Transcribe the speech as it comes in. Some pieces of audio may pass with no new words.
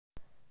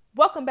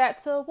Welcome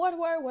back to What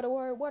a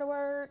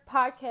Word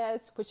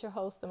podcast with your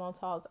host, Simone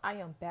Talls. I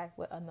am back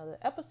with another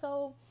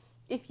episode.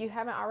 If you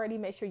haven't already,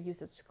 make sure you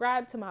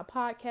subscribe to my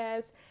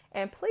podcast.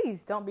 And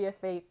please don't be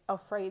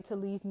afraid to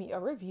leave me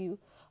a review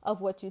of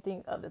what you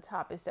think of the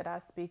topics that I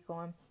speak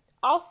on.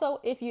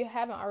 Also, if you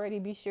haven't already,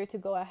 be sure to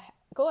go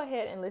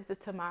ahead and listen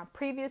to my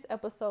previous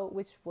episode,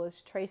 which was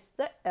Trace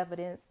the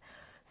Evidence.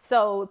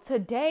 So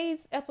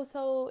today's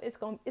episode is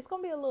gonna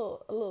be a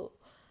little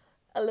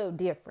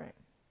different.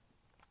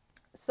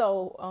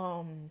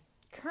 So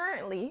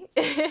currently,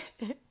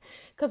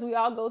 because we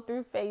all go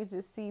through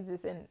phases,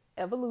 seasons, and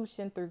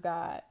evolution through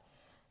God.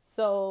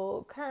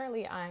 So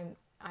currently, I'm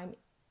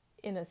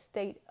in a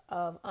state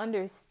of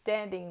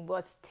understanding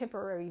what's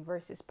temporary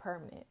versus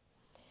permanent.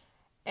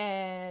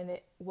 And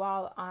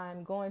while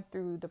I'm going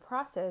through the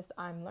process,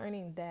 I'm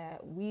learning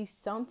that we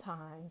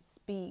sometimes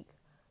speak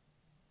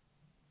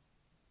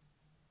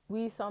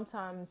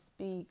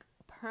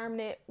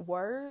permanent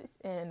words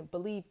and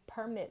believe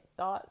permanent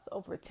thoughts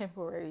over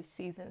temporary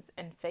seasons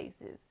and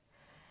phases.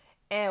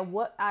 And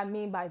what I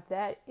mean by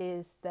that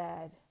is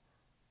that,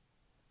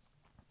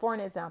 for an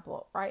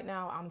example, right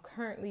now I'm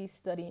currently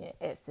studying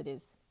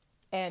Exodus.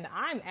 And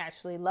I'm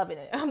actually loving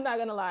it. I'm not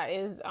going to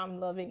lie. I'm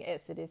loving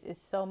Exodus.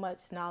 It's so much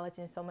knowledge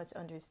and so much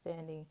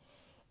understanding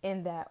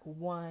in that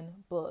one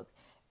book.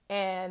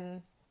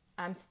 And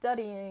I'm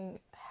studying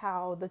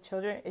how the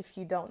children, if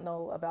you don't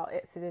know about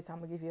Exodus, I'm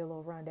going to give you a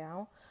little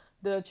rundown.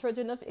 The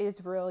children of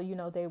Israel,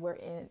 they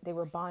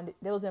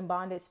was in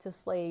bondage to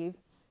slave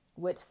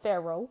with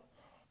Pharaoh.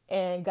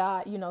 And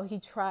God, he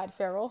tried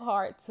Pharaoh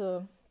hard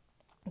to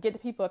get the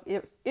people of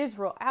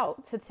Israel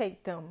out to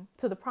take them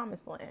to the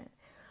promised land.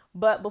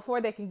 But before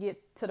they can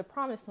get to the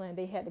promised land,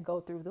 they had to go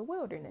through the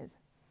wilderness.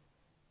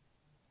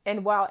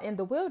 And while in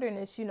the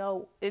wilderness,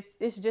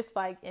 it's just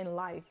like in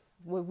life,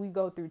 when we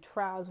go through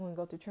trials, when we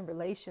go through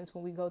tribulations,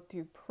 when we go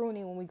through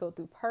pruning, when we go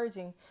through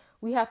purging,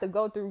 we have to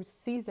go through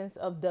seasons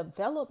of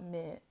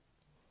development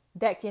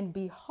that can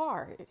be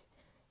hard,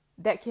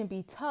 that can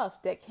be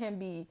tough, that can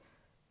be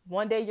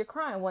one day you're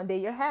crying, one day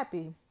you're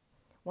happy,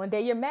 one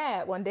day you're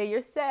mad, one day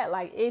you're sad.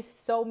 Like, it's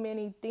so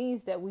many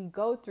things that we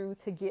go through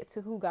to get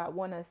to who God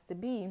wants us to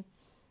be.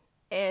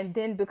 And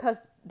then because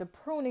the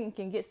pruning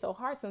can get so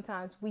hard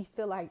sometimes, we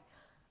feel like,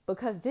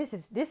 because this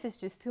is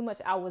just too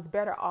much, I was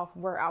better off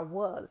where I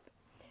was.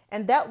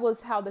 And that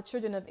was how the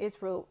children of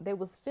Israel, they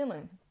was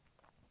feeling.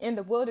 In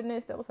the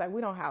wilderness, that was like,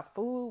 we don't have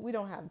food, we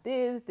don't have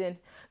this. Then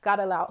God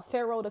allowed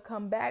Pharaoh to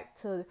come back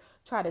to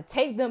try to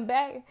take them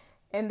back.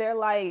 And they're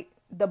like,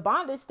 the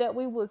bondage that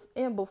we was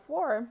in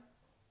before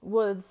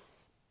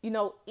was,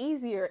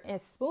 easier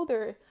and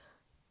smoother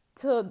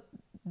to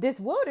this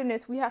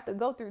wilderness we have to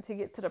go through to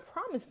get to the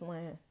promised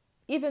land.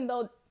 Even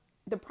though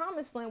the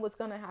promised land was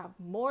going to have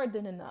more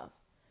than enough.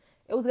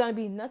 It was going to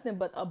be nothing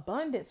but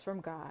abundance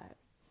from God.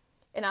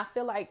 And I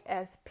feel like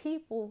as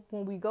people,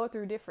 when we go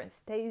through different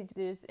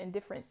stages and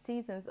different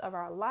seasons of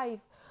our life,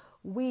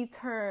 we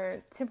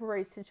turn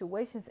temporary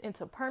situations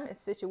into permanent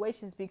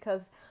situations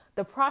because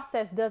the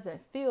process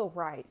doesn't feel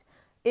right.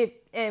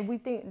 And we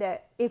think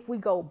that if we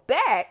go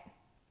back,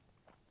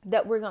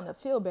 that we're going to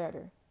feel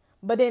better.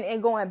 But then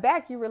in going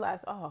back, you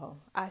realize, oh,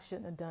 I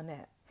shouldn't have done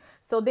that.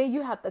 So then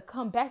you have to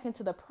come back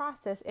into the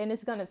process, and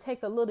it's going to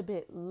take a little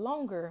bit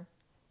longer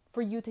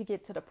for you to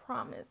get to the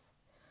promise.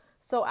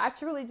 So I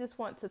truly just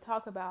want to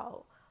talk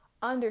about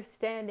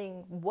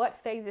understanding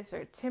what phases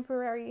are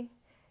temporary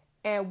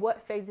and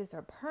what phases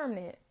are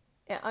permanent,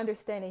 and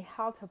understanding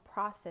how to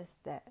process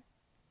that.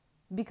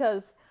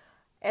 Because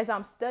as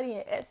I'm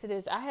studying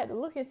Exodus, I had to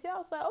look and see. I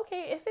was like,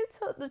 okay, if it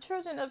took the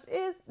children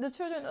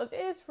of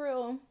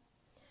Israel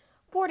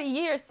 40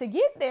 years to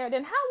get there,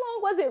 then how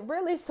long was it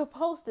really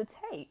supposed to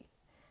take?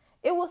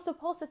 It was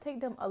supposed to take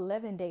them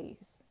 11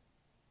 days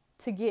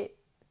to get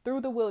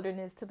through the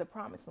wilderness to the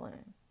promised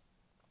land.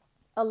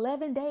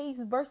 11 days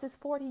versus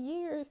 40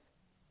 years.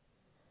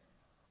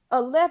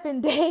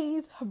 11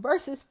 days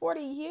versus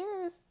 40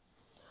 years.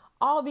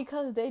 All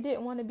because they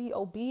didn't want to be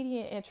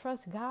obedient and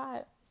trust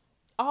God.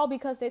 All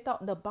because they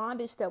thought the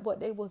bondage that what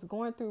they was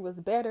going through was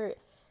better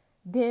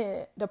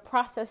than the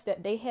process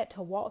that they had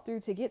to walk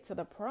through to get to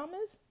the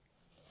promise.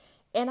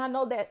 And I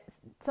know that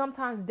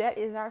sometimes that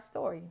is our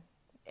story.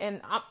 And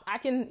I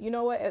can,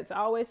 as I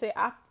always say,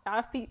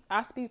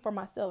 I speak for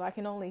myself. I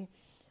can only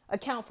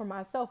account for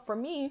myself. For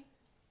me,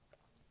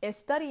 in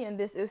studying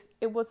this,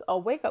 it was a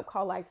wake-up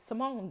call. Like,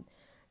 Simone,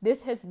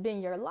 this has been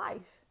your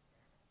life.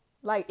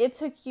 Like, it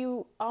took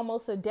you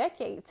almost a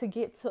decade to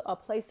get to a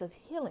place of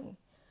healing.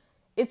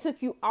 It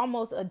took you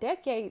almost a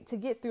decade to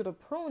get through the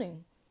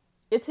pruning.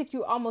 It took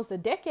you almost a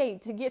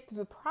decade to get through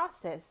the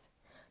process.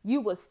 You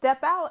would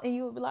step out and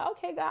you would be like,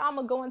 okay, God, I'm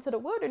going to go into the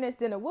wilderness.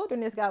 Then the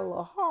wilderness got a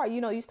little hard.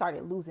 You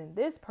started losing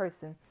this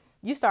person.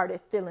 You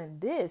started feeling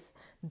this.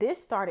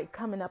 This started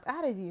coming up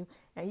out of you.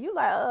 And you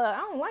like, I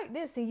don't like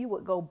this. And you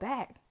would go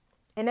back.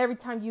 And every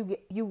time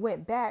you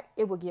went back,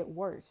 it would get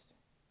worse.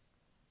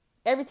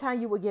 Every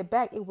time you would get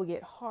back, it would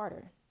get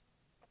harder.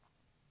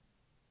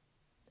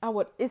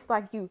 It's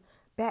like you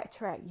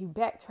backtrack.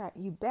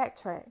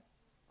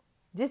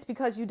 just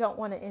because you don't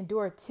want to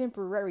endure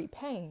temporary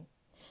pain.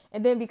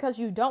 And then because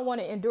you don't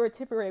want to endure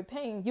temporary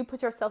pain, you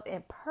put yourself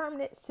in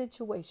permanent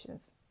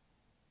situations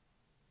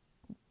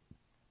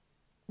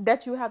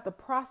that you have to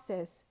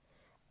process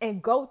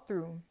and go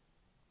through.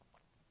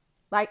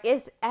 Like,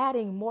 it's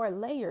adding more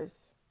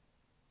layers.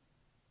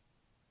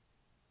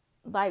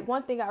 Like,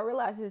 one thing I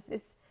realized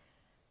is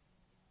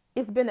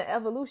it's been an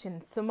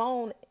evolution.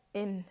 Simone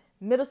in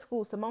middle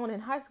school, Simone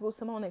in high school,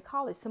 Simone in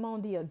college,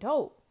 Simone the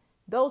adult.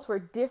 Those were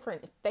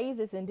different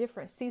phases and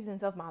different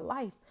seasons of my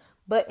life.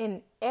 But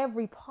in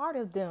every part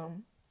of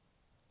them,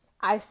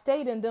 I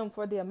stayed in them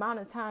for the amount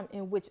of time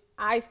in which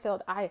I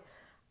felt I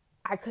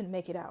couldn't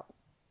make it out.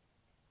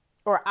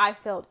 Or I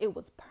felt it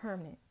was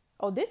permanent.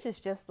 Oh, this is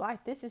just life.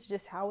 This is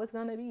just how it's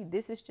going to be.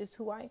 This is just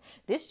who I am.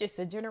 This is just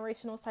a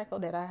generational cycle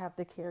that I have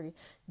to carry.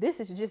 This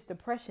is just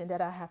depression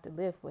that I have to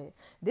live with.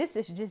 This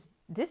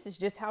is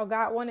just how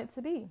God wanted it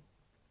to be.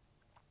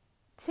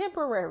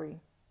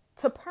 Temporary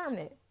to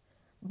permanent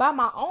by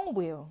my own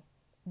will.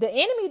 The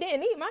enemy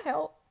didn't need my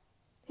help.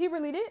 He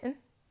really didn't.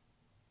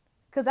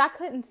 Because I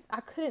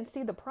couldn't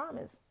see the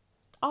promise.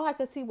 All I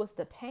could see was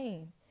the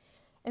pain.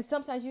 And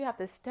sometimes you have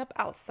to step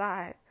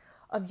outside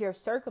of your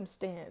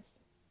circumstance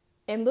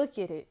and look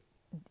at it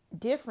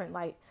different.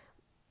 Like,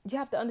 you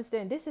have to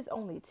understand this is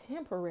only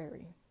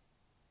temporary.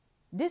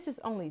 This is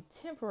only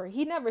temporary.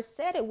 He never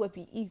said it would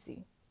be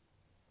easy.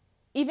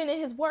 Even in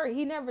his word,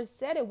 he never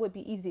said it would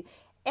be easy.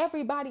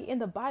 Everybody in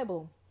the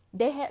Bible,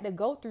 they had to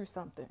go through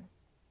something.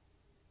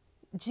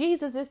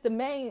 Jesus is the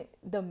main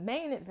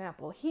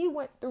example. He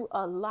went through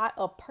a lot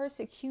of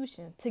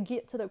persecution to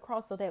get to the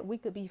cross so that we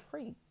could be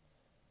free.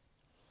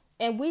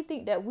 And we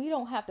think that we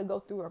don't have to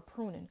go through a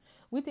pruning.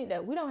 We think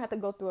that we don't have to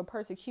go through a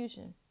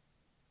persecution.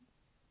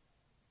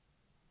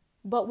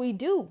 But we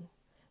do.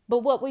 But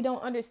what we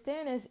don't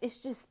understand is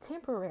it's just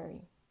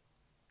temporary.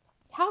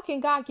 How can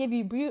God give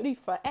you beauty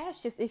for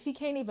ashes if he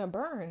can't even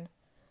burn?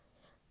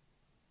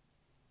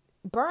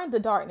 Burn the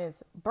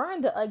darkness,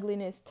 burn the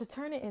ugliness to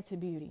turn it into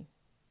beauty.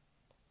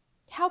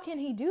 How can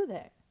he do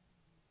that?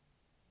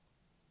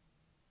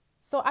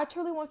 So I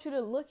truly want you to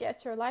look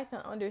at your life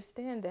and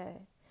understand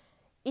that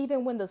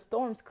even when the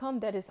storms come,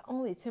 that is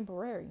only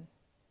temporary.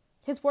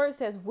 His word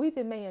says,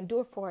 weeping may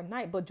endure for a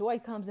night, but joy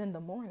comes in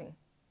the morning.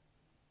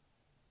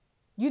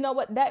 You know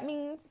what that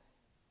means?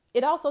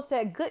 It also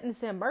said,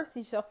 goodness and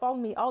mercy shall follow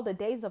me all the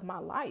days of my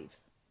life.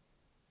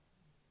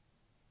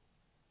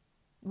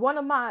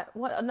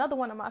 Another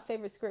one of my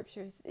favorite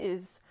scriptures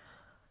is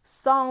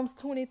Psalms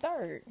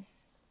 23.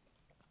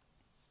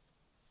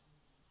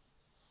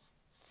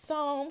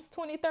 Psalms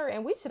 23.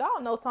 And we should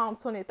all know Psalms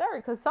 23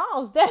 because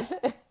Psalms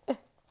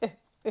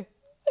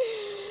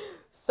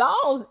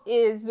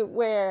is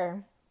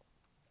where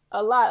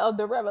a lot of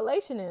the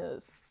revelation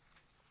is.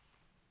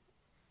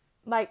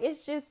 Like,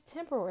 it's just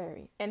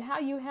temporary. And how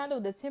you handle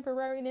the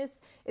temporariness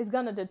is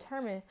going to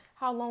determine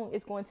how long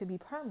it's going to be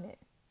permanent.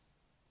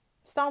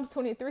 Psalms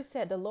 23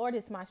 said, the Lord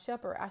is my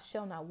shepherd, I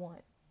shall not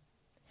want.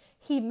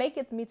 He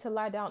maketh me to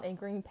lie down in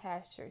green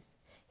pastures.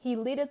 He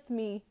leadeth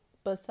me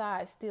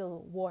beside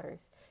still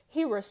waters.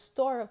 He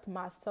restoreth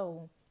my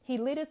soul. He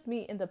leadeth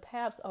me in the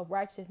paths of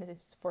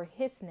righteousness for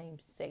his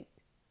name's sake.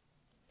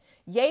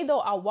 Yea, though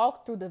I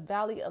walk through the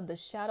valley of the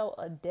shadow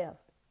of death,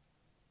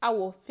 I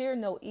will fear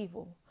no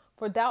evil,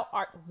 for thou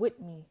art with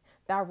me.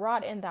 Thy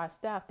rod and thy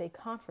staff, they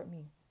comfort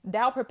me.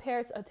 Thou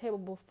preparest a table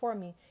before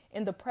me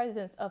in the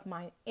presence of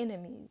my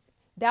enemies.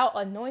 Thou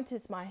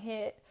anointest my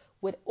head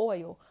with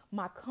oil.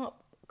 My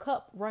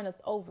cup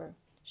runneth over.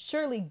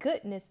 Surely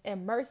goodness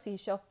and mercy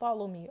shall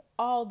follow me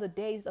all the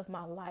days of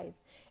my life,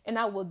 and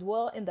I will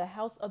dwell in the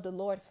house of the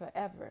Lord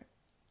forever.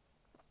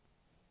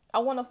 I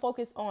want to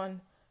focus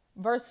on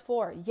verse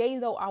 4. Yea,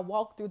 though I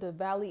walk through the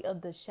valley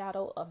of the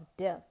shadow of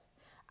death,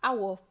 I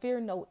will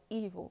fear no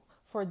evil,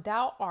 for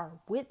thou art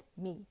with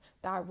me.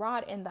 Thy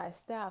rod and thy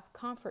staff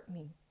comfort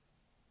me.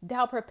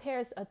 Thou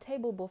preparest a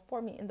table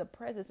before me in the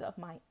presence of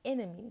my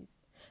enemies.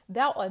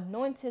 Thou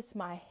anointest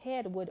my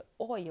head with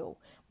oil.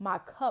 My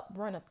cup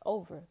runneth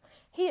over.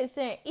 He is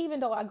saying, even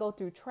though I go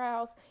through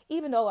trials,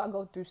 even though I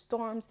go through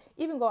storms,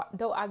 even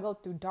though I go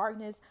through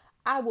darkness,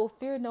 I will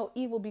fear no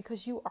evil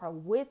because you are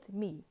with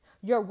me.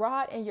 Your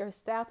rod and your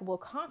staff will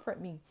comfort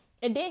me.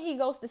 And then he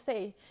goes to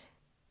say,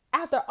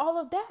 after all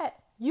of that,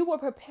 you will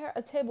prepare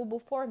a table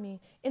before me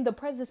in the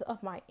presence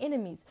of my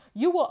enemies.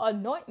 You will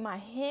anoint my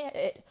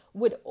head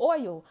with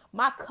oil.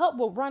 My cup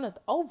will runneth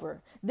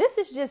over. This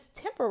is just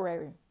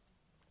temporary.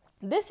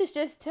 This is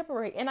just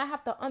temporary. And I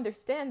have to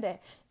understand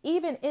that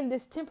even in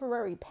this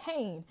temporary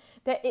pain,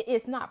 that it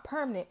is not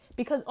permanent.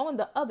 Because on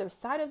the other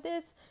side of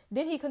this,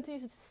 then he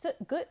continues to say,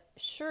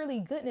 surely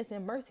goodness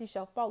and mercy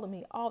shall follow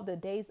me all the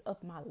days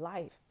of my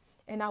life.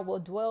 And I will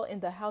dwell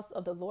in the house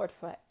of the Lord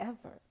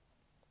forever.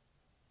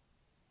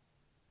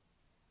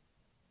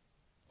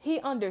 He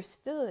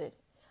understood.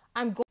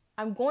 I'm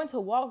going to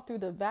walk through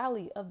the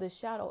valley of the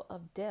shadow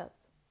of death.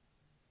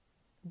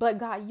 But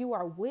God, you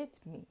are with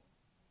me.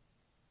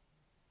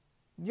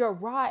 Your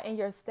rod and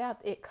your staff,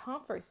 it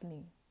comforts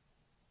me.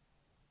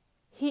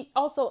 He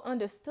also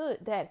understood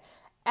that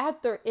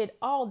after it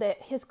all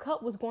that his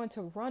cup was going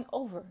to run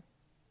over.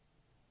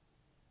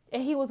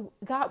 And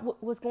God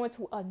was going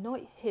to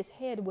anoint his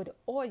head with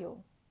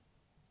oil.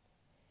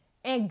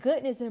 And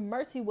goodness and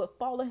mercy would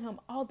follow him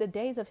all the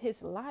days of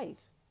his life.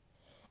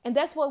 And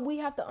that's what we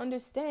have to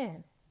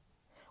understand.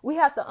 We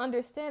have to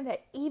understand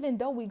that even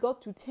though we go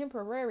through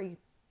temporary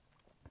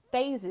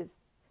phases,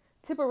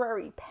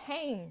 temporary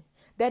pain,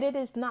 that it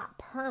is not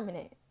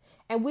permanent.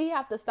 And we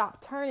have to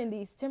stop turning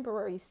these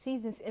temporary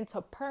seasons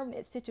into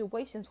permanent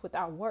situations with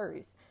our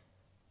words,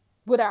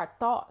 with our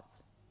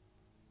thoughts.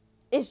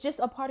 It's just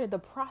a part of the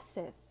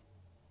process.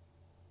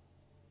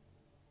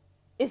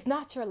 It's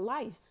not your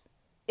life.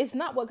 It's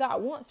not what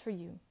God wants for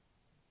you.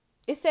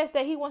 It says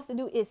that he wants to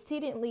do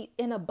exceedingly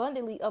and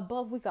abundantly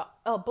above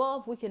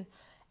we can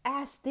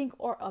ask, think,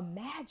 or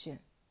imagine.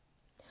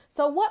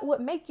 So what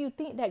would make you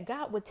think that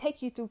God would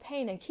take you through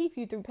pain and keep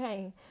you through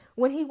pain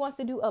when he wants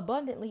to do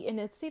abundantly and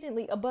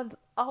exceedingly above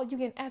all you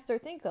can ask or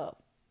think of?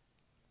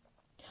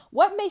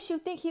 What makes you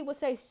think he would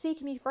say,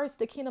 seek me first,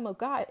 the kingdom of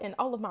God and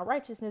all of my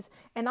righteousness,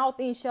 and all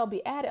things shall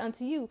be added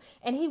unto you,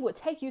 and he would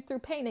take you through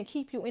pain and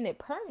keep you in it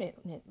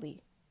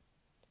permanently?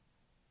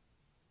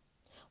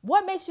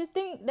 What makes you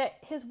think that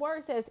his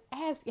word says,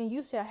 ask and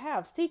you shall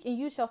have, seek and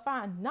you shall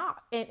find,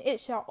 knock and it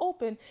shall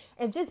open,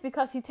 and just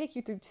because he take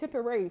you through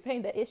temporary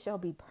pain that it shall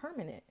be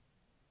permanent?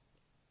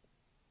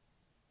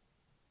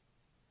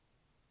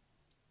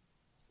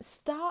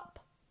 Stop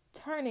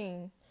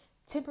turning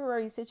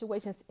temporary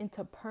situations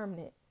into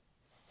permanent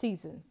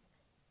seasons,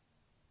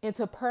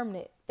 into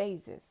permanent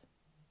phases.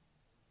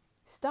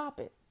 Stop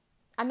it.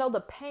 I know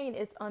the pain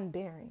is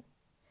unbearing.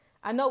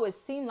 I know it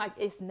seems like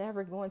it's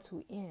never going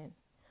to end,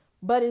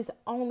 but it's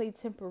only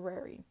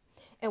temporary.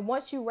 And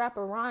once you wrap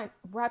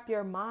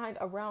your mind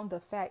around the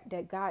fact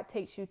that God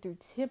takes you through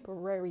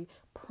temporary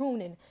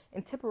pruning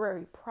and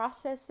temporary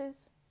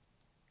processes,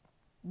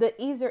 the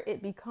easier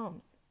it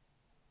becomes.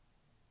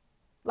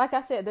 Like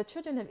I said, the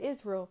children of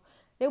Israel,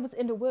 they was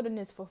in the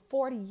wilderness for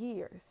 40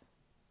 years.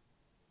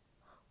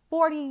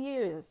 40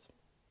 years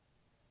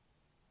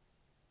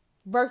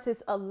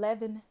versus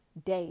 11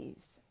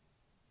 days.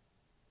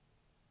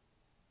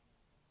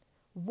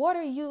 What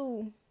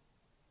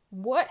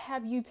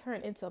have you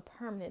turned into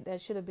permanent that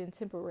should have been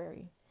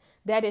temporary?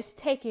 That is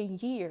taking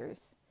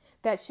years,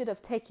 that should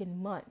have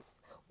taken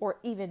months or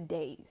even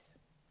days.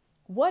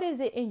 What is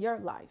it in your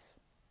life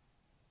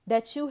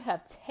that you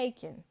have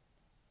taken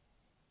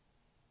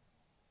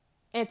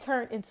and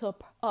turned into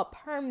a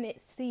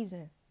permanent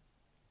season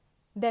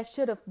that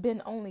should have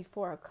been only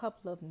for a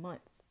couple of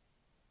months?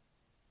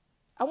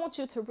 I want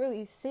you to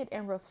really sit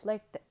and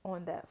reflect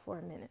on that for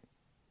a minute.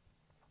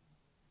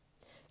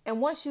 And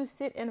once you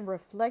sit and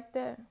reflect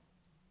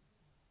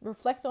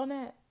on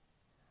that,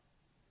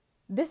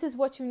 this is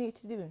what you need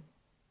to do.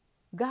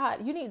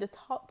 God, you need to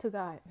talk to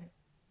God.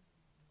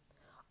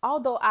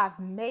 Although I've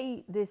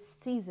made this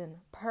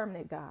season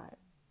permanent, God,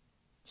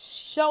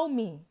 show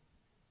me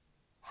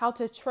how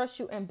to trust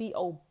you and be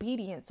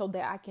obedient so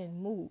that I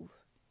can move.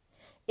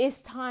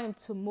 It's time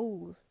to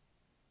move.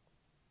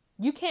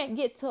 You can't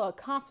get to a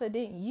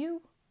confident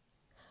you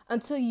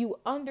until you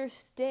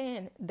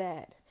understand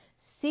that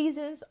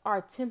seasons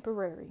are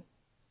temporary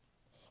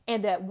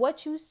and that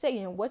what you say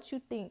and what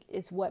you think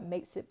is what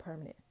makes it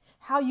permanent.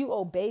 How you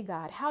obey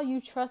God, how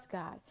you trust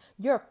God,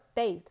 your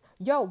faith,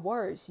 your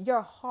words,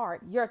 your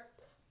heart,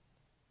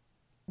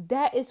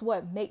 that is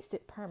what makes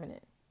it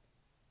permanent.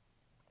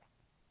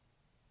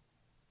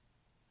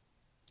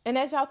 And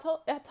as I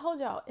told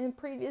y'all in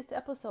previous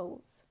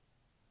episodes,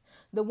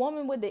 the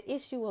woman with the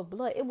issue of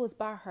blood, it was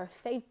by her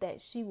faith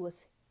that she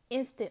was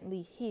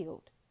instantly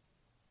healed.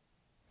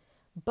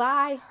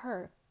 By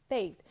her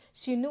faith,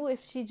 she knew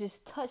if she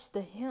just touched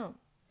the hem,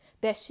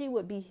 that she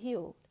would be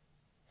healed.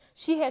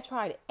 She had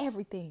tried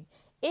everything.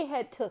 It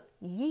had took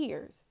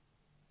years.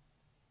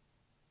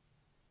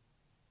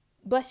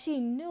 But she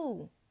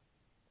knew.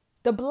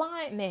 The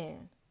blind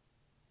man,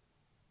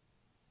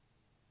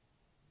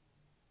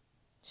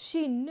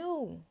 she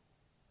knew.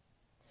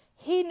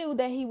 He knew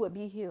that he would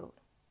be healed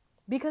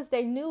because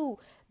they knew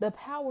the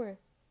power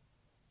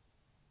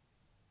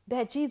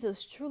that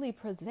Jesus truly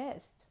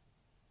possessed.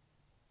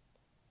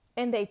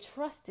 And they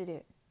trusted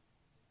it.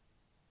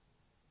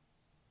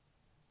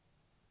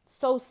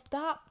 So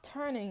stop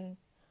turning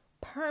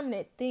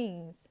permanent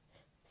things.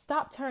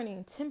 Stop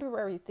turning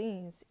temporary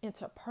things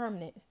into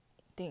permanent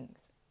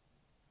things.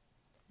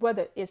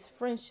 Whether it's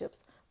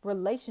friendships,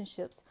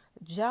 relationships,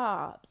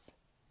 jobs,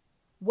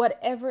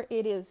 whatever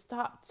it is,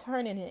 stop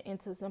turning it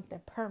into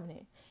something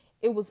permanent.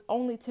 It was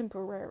only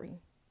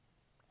temporary.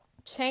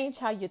 Change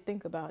how you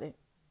think about it.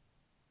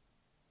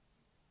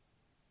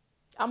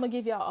 I'm going to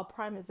give y'all a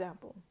prime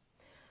example.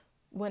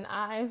 When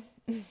I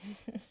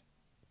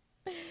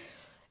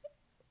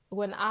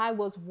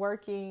was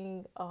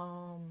working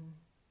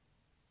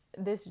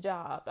this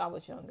job, I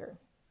was younger.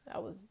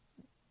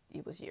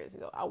 It was years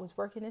ago. I was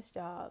working this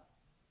job.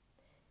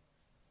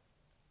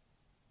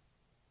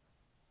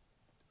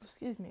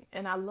 Excuse me.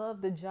 And I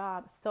loved the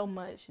job so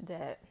much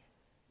that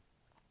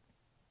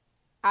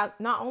I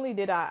not only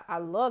did I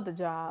love the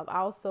job, I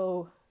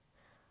also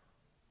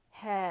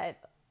had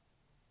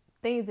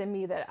things in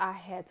me that I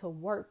had to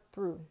work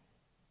through.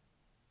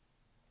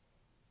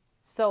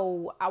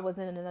 So I was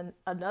in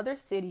another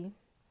city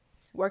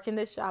working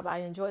this job. I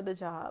enjoyed the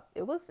job.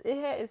 It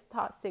had its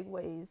toxic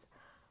ways,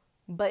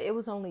 but it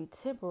was only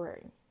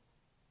temporary.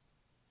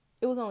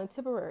 It was only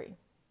temporary.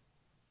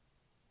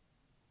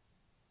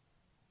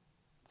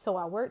 So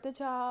I worked the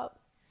job,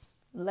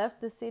 left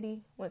the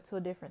city, went to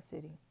a different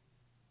city.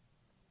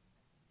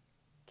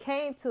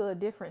 Came to a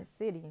different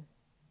city,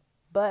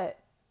 but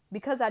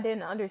because I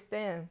didn't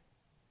understand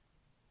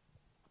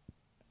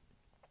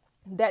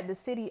that the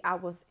city I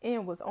was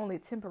in was only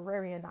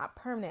temporary and not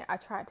permanent, I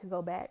tried to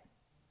go back.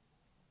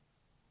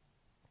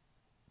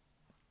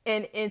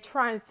 And in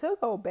trying to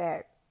go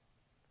back,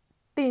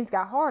 things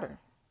got harder.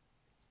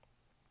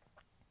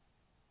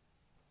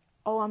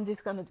 Oh, I'm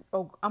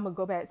gonna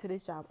go back to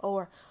this job,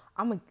 or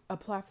I'm gonna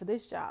apply for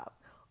this job,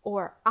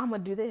 or I'm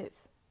gonna do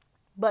this.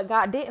 But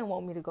God didn't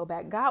want me to go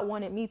back. God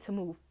wanted me to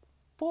move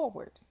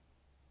forward.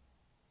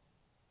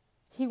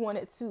 He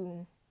wanted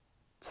to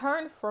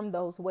turn from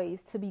those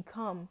ways to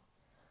become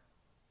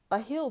a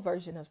healed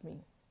version of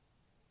me.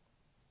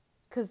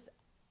 Because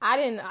I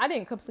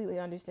didn't completely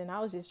understand. I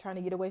was just trying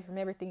to get away from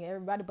everything and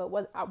everybody. But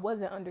what I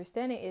wasn't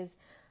understanding is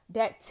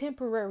that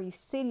temporary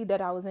city that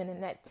I was in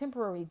and that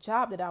temporary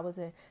job that I was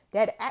in,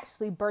 that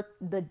actually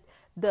birthed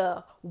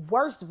the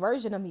worst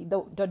version of me,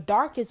 the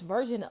darkest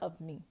version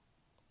of me.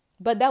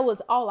 But that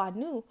was all I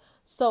knew.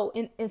 So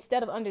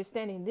instead of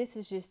understanding this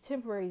is just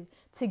temporary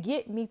to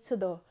get me to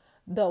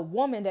the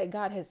woman that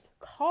God has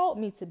called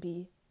me to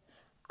be,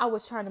 I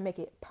was trying to make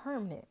it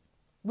permanent,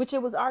 which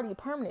it was already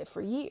permanent for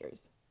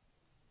years.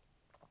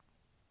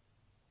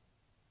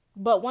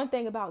 But one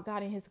thing about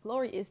God and his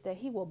glory is that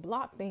he will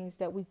block things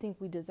that we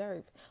think we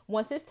deserve.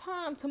 Once it's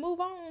time to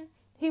move on,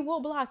 he will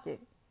block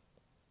it.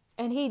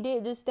 And he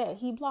did just that.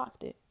 He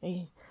blocked it.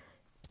 And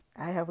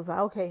I was like,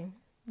 okay,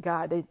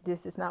 God,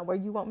 this is not where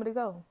you want me to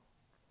go.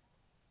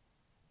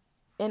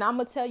 And I'm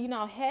going to tell you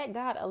now, had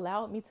God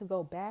allowed me to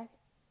go back,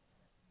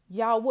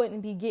 y'all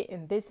wouldn't be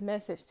getting this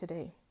message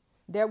today.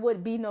 There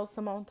would be no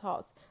Simone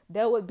Talks.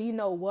 There would be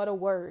no What a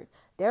Word.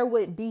 There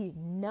would be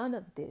none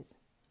of this.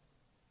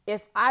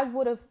 If I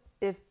would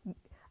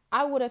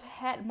have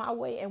had my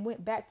way and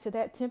went back to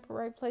that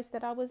temporary place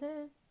that I was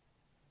in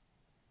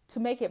to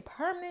make it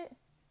permanent,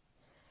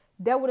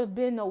 there would have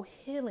been no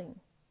healing,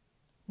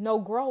 no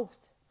growth,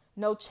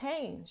 no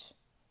change,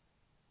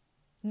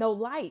 no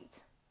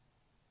light.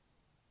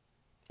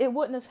 It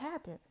wouldn't have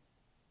happened.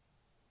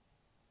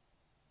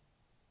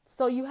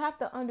 So you have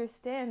to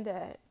understand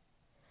that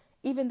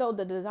even though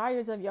the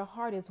desires of your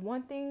heart is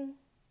one thing,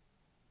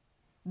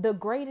 the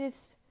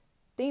greatest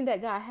thing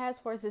that God has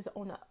for us is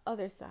on the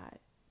other side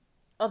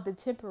of the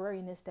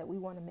temporariness that we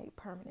want to make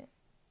permanent.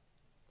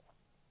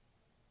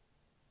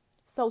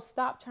 So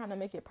stop trying to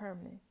make it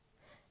permanent.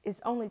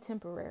 It's only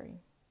temporary.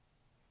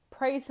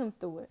 Praise him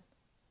through it.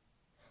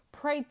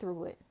 Pray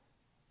through it.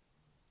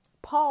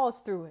 Pause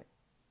through it.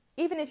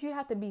 Even if you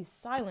have to be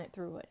silent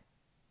through it.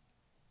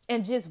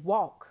 And just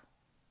walk.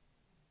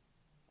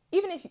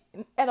 Even if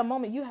at a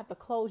moment you have to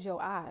close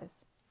your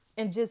eyes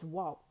and just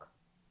walk.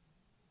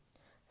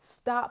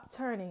 Stop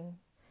turning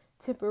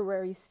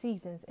temporary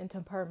seasons into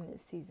permanent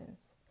seasons.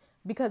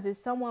 Because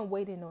there's someone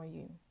waiting on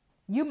you.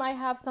 You might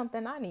have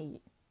something I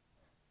need.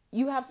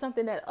 You have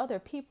something that other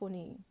people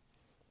need.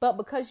 But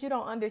because you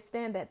don't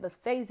understand that the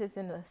phases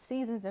and the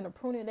seasons and the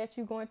pruning that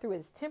you're going through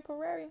is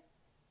temporary,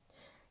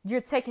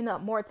 you're taking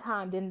up more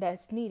time than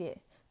that's needed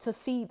to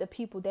feed the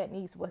people that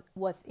needs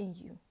what's in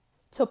you,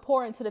 to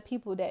pour into the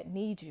people that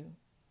need you,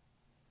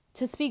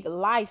 to speak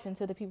life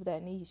into the people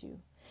that need you,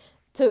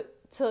 to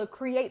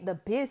create the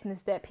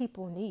business that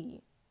people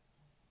need.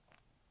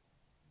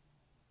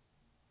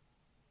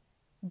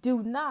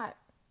 Do not,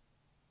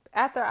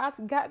 after I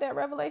got that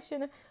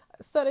revelation,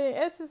 studying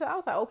Essence, I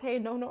was like, okay,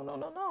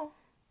 no.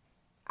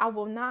 I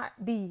will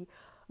not be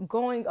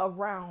going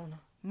around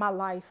my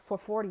life for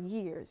 40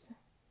 years.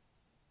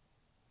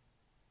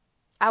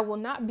 I will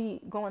not be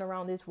going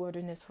around this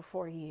wilderness for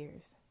 40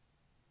 years.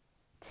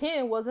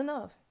 10 was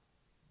enough.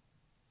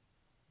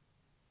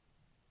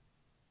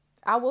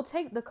 I will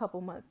take the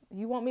couple months.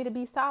 You want me to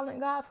be silent,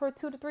 God, for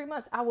 2 to 3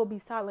 months? I will be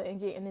silent and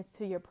get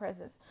into your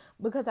presence.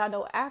 Because I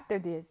know after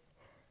this,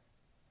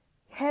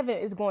 heaven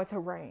is going to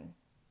rain.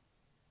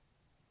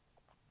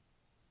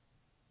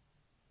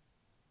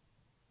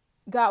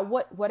 God,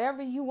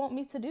 whatever you want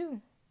me to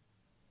do.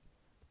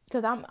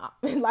 Because I'm,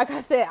 like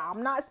I said,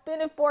 I'm not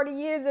spending 40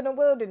 years in the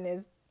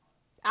wilderness.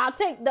 I'll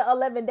take the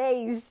 11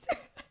 days.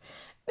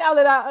 Now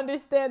that I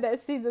understand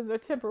that seasons are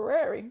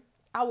temporary,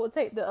 I will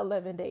take the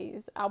 11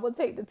 days. I will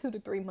take the 2 to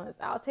 3 months.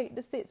 I'll take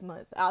the 6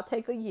 months. I'll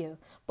take a year.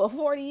 But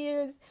 40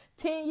 years,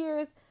 10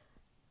 years,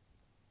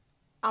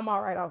 I'm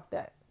all right off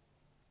that.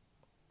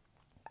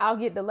 I'll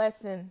get the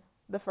lesson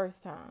the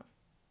first time.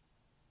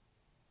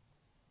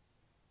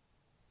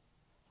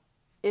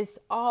 It's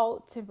all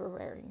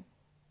temporary.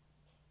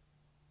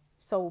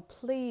 So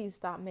please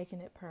stop making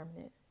it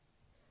permanent.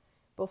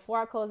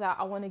 Before I close out,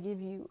 I want to give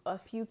you a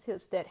few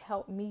tips that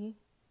help me,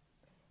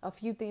 a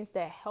few things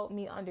that help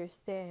me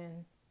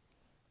understand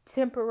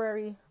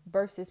temporary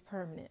versus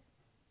permanent.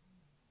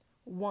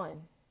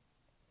 One,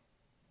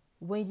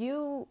 we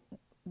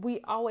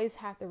always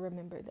have to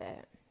remember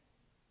that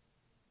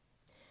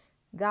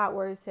God's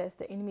word says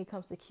the enemy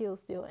comes to kill,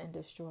 steal, and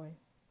destroy.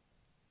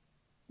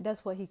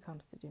 That's what he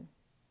comes to do.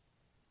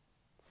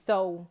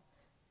 So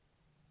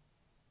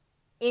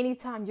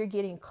anytime you're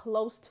getting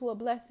close to a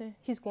blessing,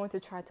 he's going to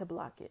try to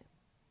block it.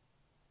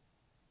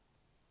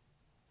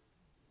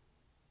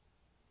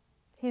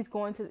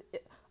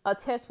 A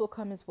test will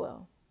come as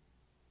well.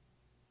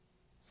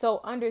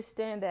 So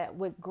understand that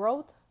with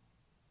growth,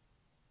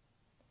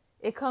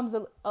 it comes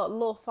a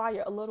little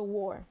fire, a little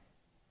war.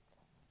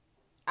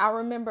 I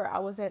remember I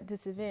was at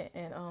this event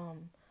and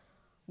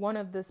one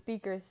of the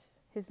speakers,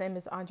 his name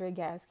is Andre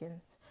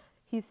Gaskins.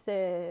 He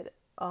said,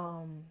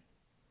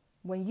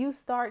 when you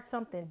start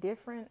something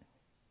different,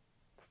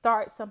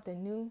 start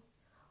something new,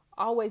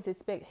 always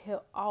expect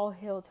all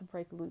hell to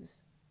break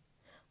loose.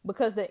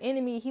 Because the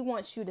enemy, he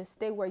wants you to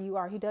stay where you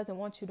are. He doesn't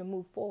want you to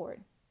move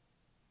forward.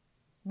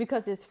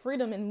 Because there's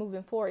freedom in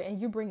moving forward and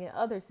you're bringing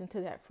others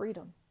into that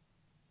freedom.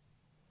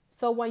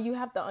 So when you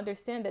have to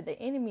understand that the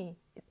enemy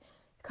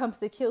comes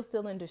to kill,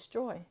 steal, and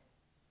destroy.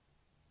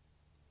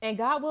 And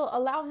God will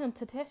allow him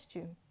to test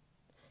you.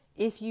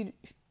 If you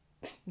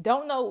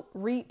don't know,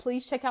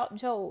 please check out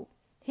Job.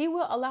 He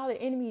will allow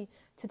the enemy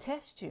to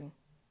test you.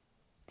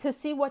 To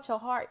see what your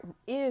heart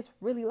is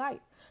really like.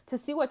 To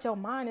see what your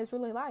mind is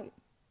really like.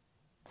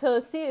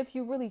 To see if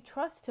you really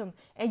trust him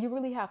and you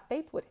really have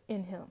faith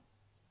in him.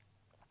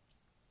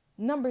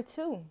 Number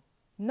 2,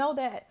 know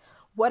that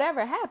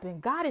whatever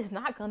happened, God is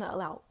not going to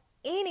allow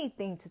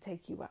anything to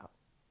take you out.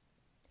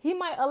 He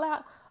might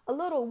allow a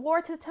little war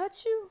to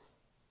touch you,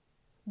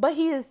 but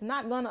he is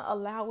not going to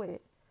allow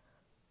it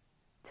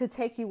to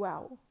take you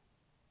out.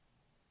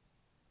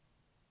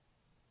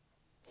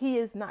 He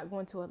is not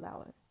going to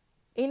allow it.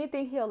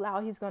 Anything he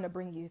allows, he's going to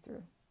bring you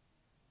through.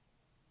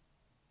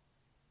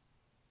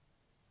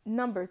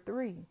 Number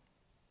 3,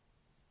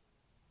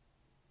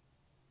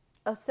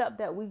 accept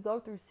that we go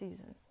through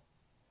seasons.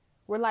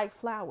 We're like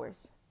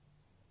flowers.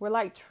 We're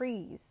like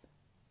trees.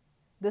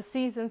 The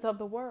seasons of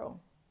the world.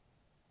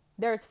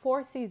 There's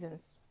 4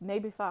 seasons,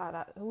 maybe 5,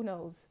 who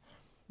knows.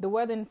 The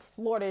weather in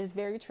Florida is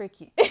very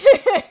tricky.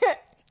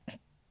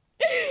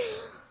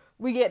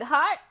 We get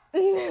hot,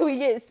 we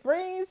get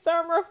spring,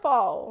 summer,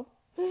 fall.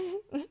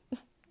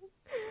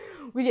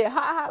 We get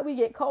hot, we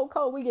get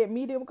cold, we get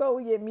medium cold,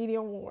 we get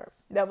medium warm.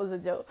 That was a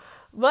joke.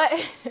 But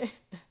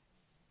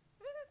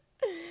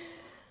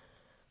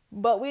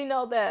we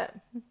know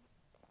that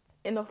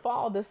in the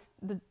fall,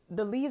 the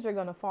leaves are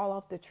going to fall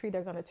off the tree.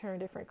 They're going to turn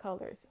different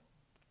colors.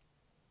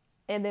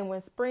 And then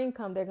when spring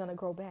comes, they're going to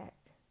grow back.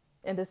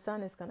 And the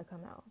sun is going to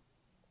come out.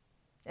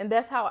 And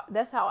that's how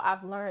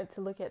I've learned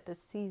to look at the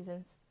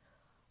seasons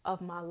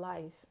of my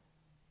life.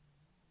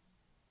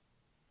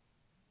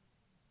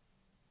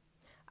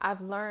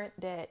 I've learned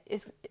that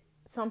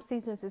some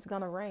seasons it's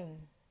going to rain.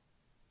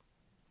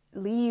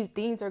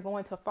 Things are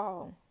going to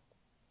fall.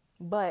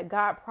 But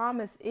God's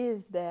promise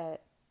is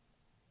that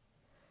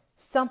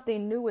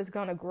something new is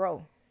going to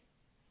grow.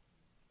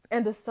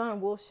 And the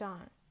sun will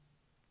shine.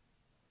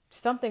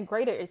 Something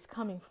greater is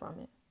coming from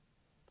it.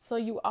 So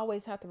you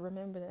always have to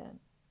remember that.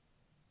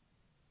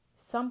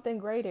 Something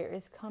greater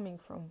is coming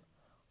from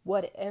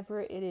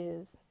whatever it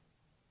is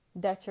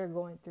that you're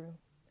going through.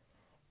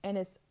 And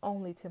it's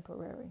only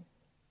temporary.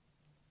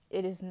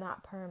 It is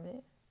not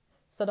permanent.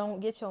 So don't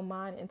get your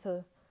mind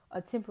into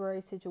a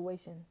temporary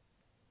situation.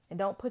 And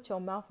don't put your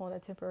mouth on a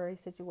temporary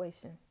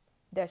situation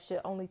that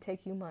should only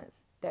take you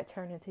months that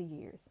turn into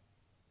years.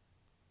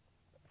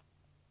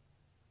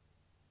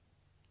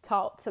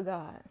 Talk to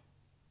God.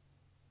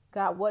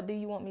 God, what do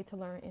you want me to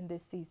learn in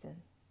this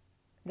season?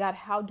 God,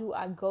 how do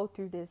I go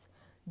through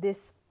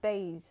this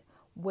phase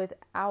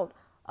without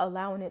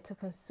allowing it to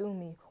consume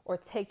me or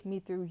take me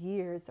through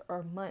years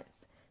or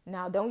months?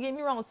 Now, don't get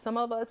me wrong. Some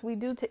of us, we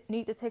do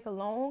need to take a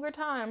longer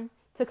time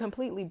to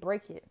completely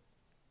break it.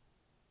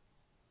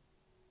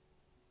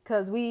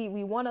 Because we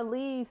want to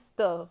leave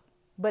stuff,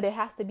 but it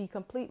has to be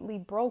completely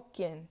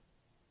broken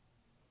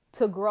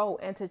to grow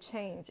and to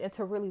change and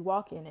to really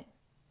walk in it.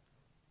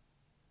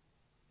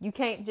 You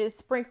can't just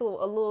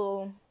sprinkle a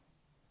little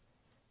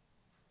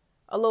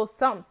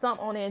something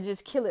on it and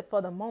just kill it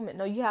for the moment.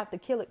 No, you have to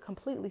kill it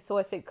completely. So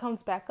if it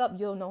comes back up,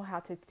 you'll know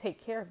how to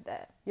take care of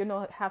that. You'll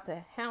know how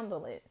to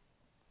handle it,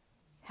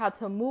 how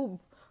to move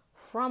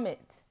from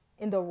it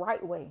in the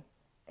right way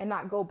and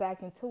not go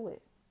back into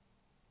it.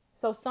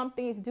 So some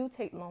things do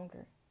take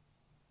longer.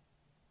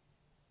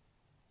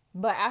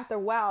 But after a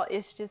while,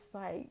 it's just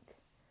like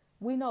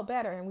we know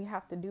better and we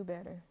have to do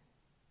better.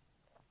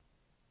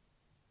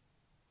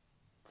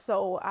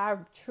 So I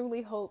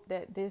truly hope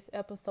that this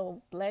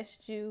episode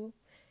blessed you.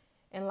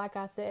 And like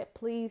I said,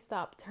 please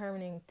stop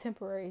turning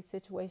temporary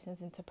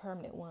situations into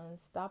permanent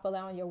ones. Stop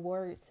allowing your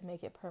words to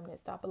make it permanent.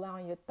 Stop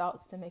allowing your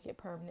thoughts to make it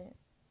permanent.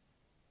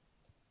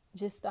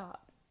 Just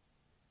stop.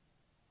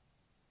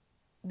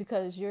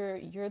 because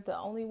you're the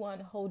only one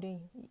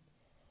holding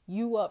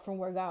you up from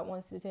where God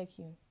wants to take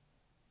you.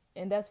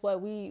 And that's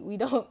what we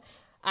don't.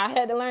 I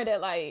had to learn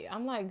that. Like,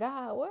 I'm like,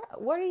 God,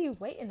 what are you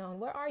waiting on?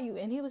 Where are you?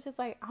 And he was just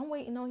like, I'm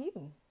waiting on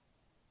you.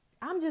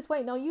 I'm just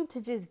waiting on you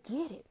to just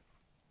get it.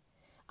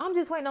 I'm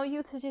just waiting on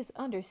you to just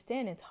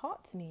understand and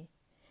talk to me.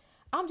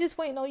 I'm just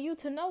waiting on you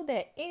to know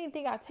that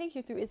anything I take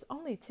you through is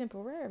only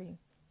temporary.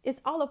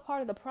 It's all a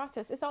part of the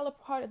process. It's all a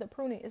part of the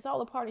pruning. It's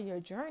all a part of your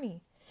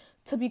journey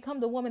to become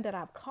the woman that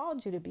I've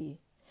called you to be.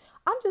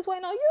 I'm just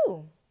waiting on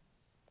you.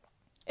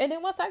 And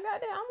then once I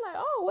got there, I'm like,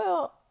 oh,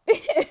 well,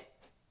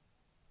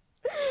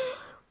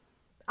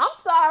 I'm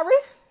sorry.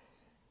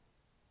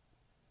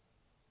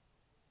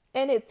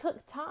 And it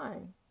took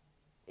time.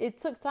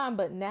 It took time.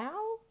 But now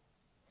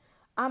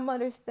I'm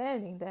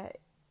understanding that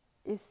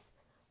it's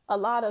a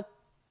lot of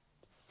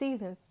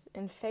seasons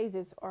and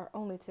phases are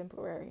only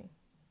temporary.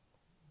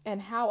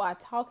 And how I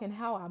talk and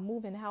how I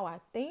move and how I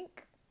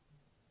think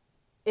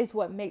is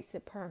what makes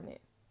it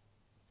permanent.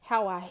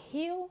 How I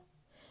heal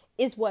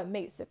is what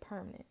makes it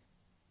permanent.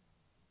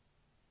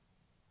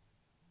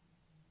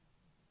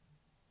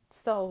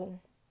 So,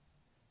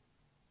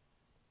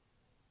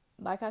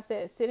 like I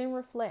said, sit and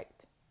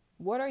reflect.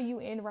 What are you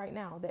in right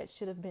now that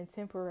should have been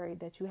temporary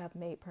that you have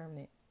made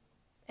permanent?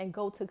 And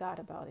go to God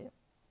about it.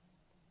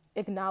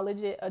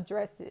 Acknowledge it,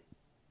 address it.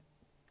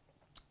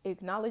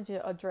 Acknowledge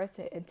it, address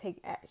it, and take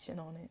action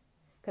on it.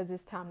 Because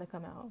it's time to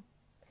come out.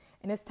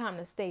 And it's time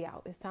to stay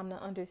out. It's time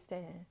to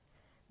understand.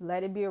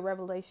 Let it be a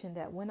revelation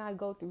that when I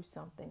go through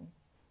something,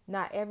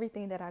 not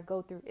everything that I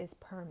go through is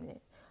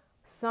permanent.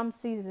 Some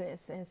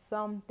seasons and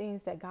some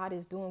things that God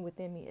is doing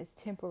within me is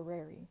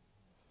temporary.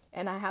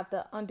 And I have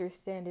to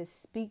understand this,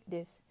 speak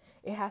this.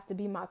 It has to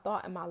be my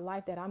thought in my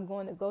life that I'm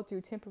going to go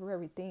through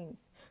temporary things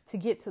to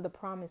get to the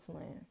promised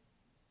land.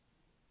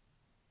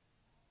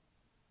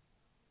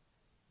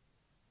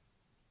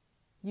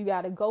 You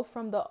got to go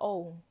from the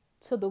old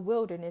to the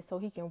wilderness so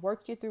he can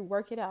work you through,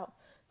 work it out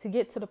to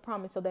get to the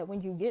promise, so that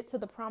when you get to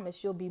the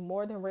promise, you'll be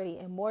more than ready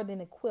and more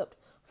than equipped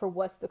for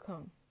what's to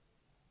come.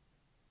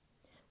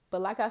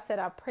 But like I said,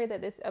 I pray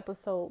that this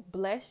episode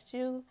blessed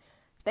you.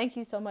 Thank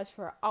you so much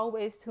for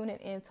always tuning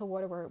in to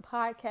Word of Word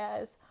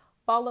Podcast.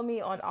 Follow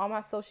me on all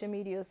my social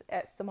medias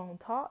at Simone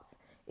Talks.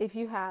 If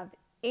you have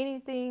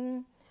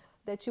anything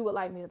that you would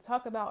like me to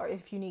talk about, or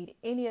if you need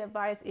any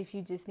advice, if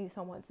you just need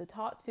someone to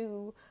talk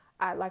to,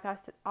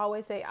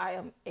 always say, I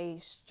am a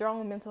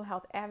strong mental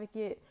health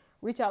advocate.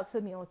 Reach out to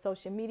me on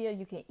social media.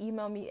 You can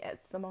email me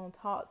at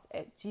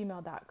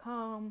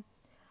simonetalks@gmail.com.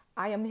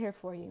 I am here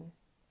for you.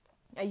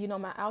 And you know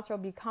my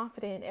outro, be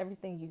confident in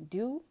everything you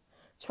do.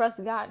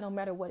 Trust God no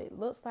matter what it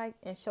looks like,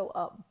 and show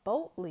up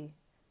boldly